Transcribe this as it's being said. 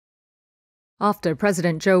After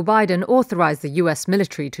President Joe Biden authorized the U.S.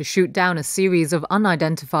 military to shoot down a series of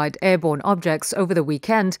unidentified airborne objects over the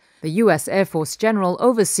weekend, the U.S. Air Force general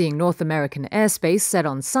overseeing North American airspace said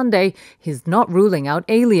on Sunday he's not ruling out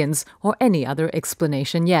aliens or any other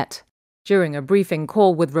explanation yet. During a briefing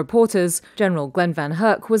call with reporters, General Glen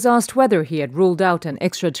VanHerck was asked whether he had ruled out an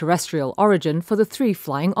extraterrestrial origin for the three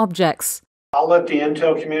flying objects. I'll let the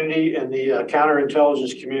intel community and the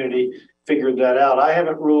counterintelligence community figure that out. I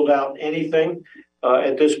haven't ruled out anything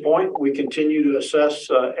at this point. We continue to assess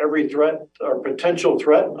every threat or potential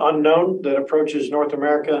threat unknown that approaches North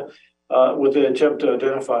America with an attempt to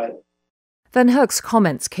identify it. VanHerck's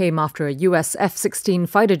comments came after a U.S. F-16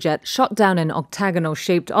 fighter jet shot down an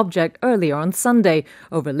octagonal-shaped object earlier on Sunday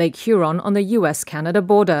over Lake Huron on the U.S.-Canada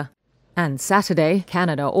border. And Saturday,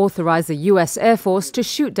 Canada authorized the U.S. Air Force to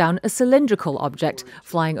shoot down a cylindrical object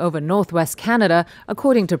flying over northwest Canada,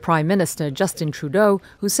 according to Prime Minister Justin Trudeau,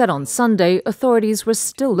 who said on Sunday authorities were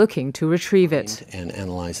still looking to retrieve it. And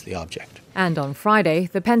analyze the object. And on Friday,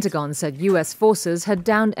 the Pentagon said U.S. forces had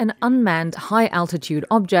downed an unmanned high-altitude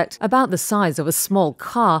object about the size of a small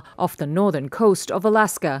car off the northern coast of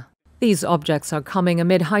Alaska. These objects are coming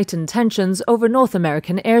amid heightened tensions over North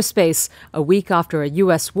American airspace, a week after a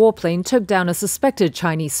U.S. warplane took down a suspected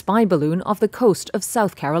Chinese spy balloon off the coast of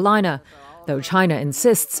South Carolina, though China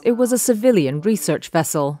insists it was a civilian research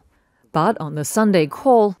vessel. But on the Sunday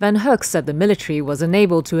call, VanHerck said the military was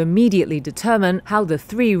unable to immediately determine how the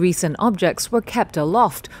three recent objects were kept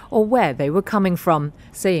aloft or where they were coming from,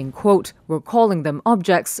 saying, quote, "We're calling them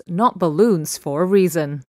objects, not balloons, for a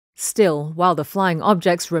reason." Still, while the flying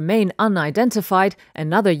objects remain unidentified,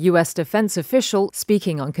 another U.S. defense official,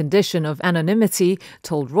 speaking on condition of anonymity,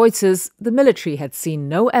 told Reuters the military had seen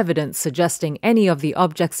no evidence suggesting any of the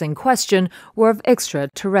objects in question were of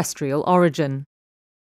extraterrestrial origin.